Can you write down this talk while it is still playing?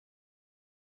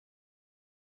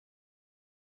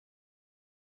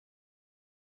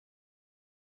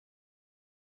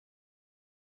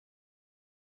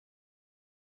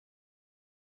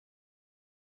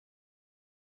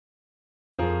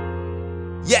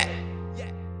Yeah,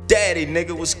 daddy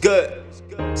nigga was good.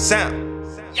 SAMP,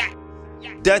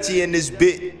 DUTCHY in this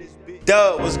bit.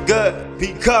 Dub was good.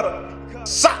 P Cutter,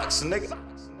 socks nigga.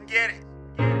 Get it?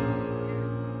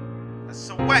 That's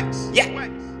a wax. Yeah.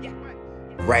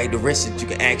 Right the rest you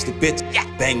can ask the bitch.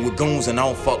 Bang with goons and I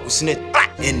don't fuck with snitch.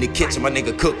 In the kitchen, my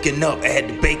nigga cooking up. Add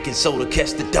the baking soda,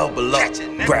 catch the double up.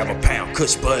 Grab a pound,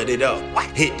 kush, bud it up.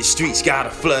 Hit the streets, gotta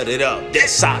flood it up. That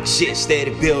sock shit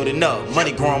steady building up.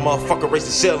 Money growing motherfucker, raise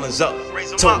the ceilings up.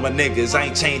 Told my niggas I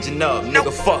ain't changing up.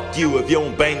 Nigga, fuck you if you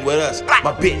don't bang with us.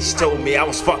 My bitch told me I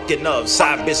was fucking up.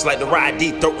 Side bitch like the ride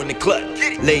D, throw in the clutch.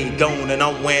 Laid on and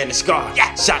I'm wearing the scar.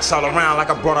 Shots all around like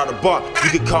I brought out a bar.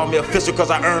 You could call me official cause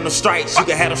I earned the stripes. You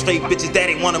can have them straight bitches that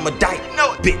ain't want them a dike.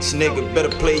 Bitch nigga better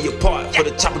play your part. For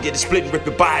the chopper get it split and rip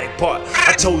your body apart.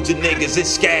 I told you niggas it's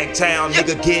Skag Town.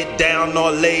 Nigga get down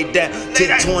or lay down.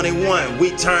 1021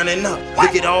 we turning up.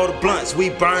 Look at all the blunts we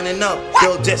burning up.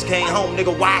 Girl just came home,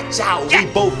 nigga watch out. We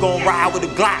both gon' ride with the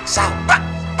Glocks out.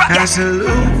 I salute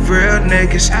real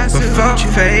niggas, but fuck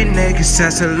fake niggas. I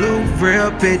salute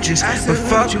real bitches, but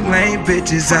fuck lame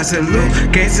bitches. I salute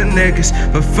gangsta niggas,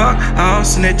 but fuck all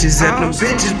snitches. If them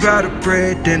bitches bout the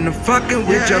bread, then I'm fucking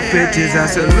with your bitches. I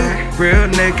salute real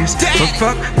niggas, but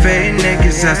fuck fake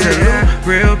niggas. I salute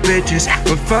real bitches,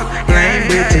 but fuck lame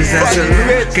bitches. I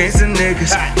salute gangsta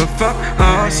niggas, but fuck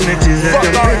all snitches. If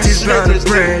them bitches bout the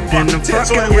bread, then I'm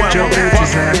fucking with your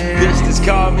bitches. Bitch just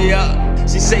called me up.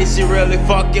 She say she really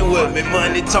fucking with me.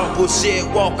 Money talk, bullshit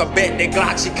walk. I bet that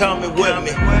Glock she coming with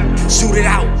me. Shoot it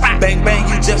out, bang bang,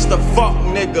 you just a fuck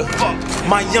nigga.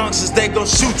 My youngsters they gon'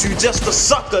 shoot you, just a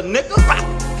sucker nigga.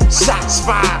 Shots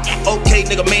fired, okay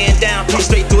nigga, man down. Come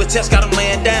straight through a test, got him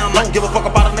laying down. Don't give a fuck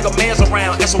about a nigga, man's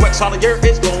around. SOX all the year,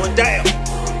 it's going down.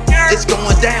 It's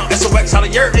going down. SOX all the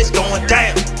year, it's going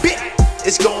down. Bitch,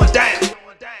 it's going down.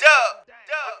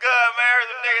 Good, man. Heard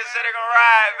them niggas say they gon'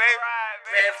 ride, baby.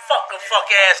 Man, fuck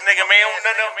ass nigga, man.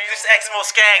 This EXMORE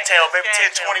Skag Town, baby.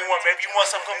 1021, baby. You want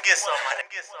something, come get some, man.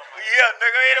 Yeah,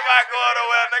 nigga, ain't nobody going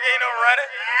nowhere, nigga. Ain't no running.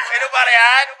 Ain't nobody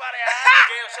hiding.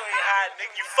 Damn sure ain't hiding,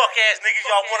 nigga. You fuck ass niggas,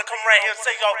 y'all wanna come right here and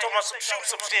say y'all talking about some shoot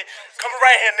some shit. Come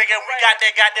right here, nigga, and we got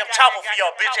that goddamn chopper for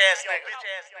y'all, bitch ass nigga.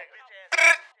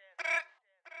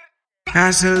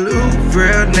 I salute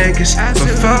real niggas,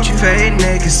 but fuck fake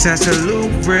niggas. I salute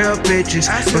real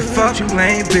bitches, but fuck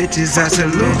lame bitches. I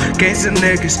salute gangsta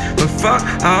niggas, but fuck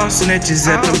all snitches.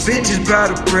 If them bitches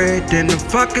bout the bread, then I'm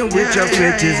fucking with your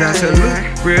bitches. I salute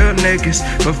real niggas,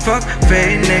 but fuck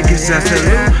fake niggas. I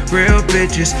salute real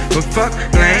bitches, but fuck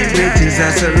lame bitches.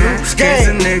 I salute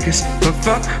gangsta niggas, but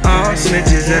fuck all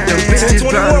snitches. If them bitches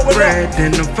bout the bread,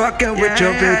 then I'm fucking with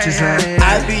your bitches.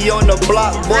 I be on the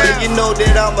block, boy, you know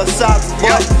that I'm a sock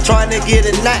boy, trying to get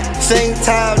a knot, same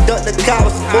time duck the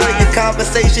cops. Boy, your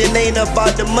conversation ain't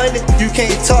about the money, you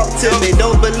can't talk to me.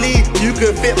 Don't believe you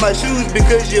can fit my shoes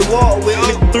because you walk with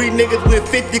me. 3 niggas with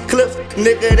 50 clips,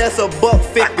 nigga, that's a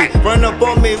 $150. Run up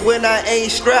on me when I ain't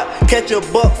strapped, catch a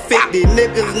 $150.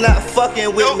 Niggas not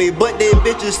fucking with me, but they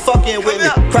bitches fucking with me.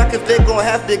 Crackers, they gon'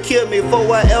 have to kill me before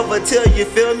I ever tell you,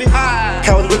 feel me?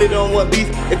 Cowards really don't want beef,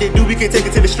 if they do we can take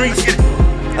it to the streets.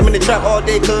 I'm in the trap all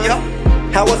day, cuz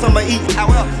how else I'ma eat?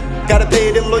 Gotta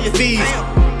pay them lawyer fees.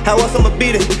 How else I'ma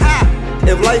beat it?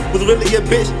 If life was really a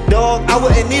bitch, dog, I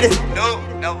wouldn't need it.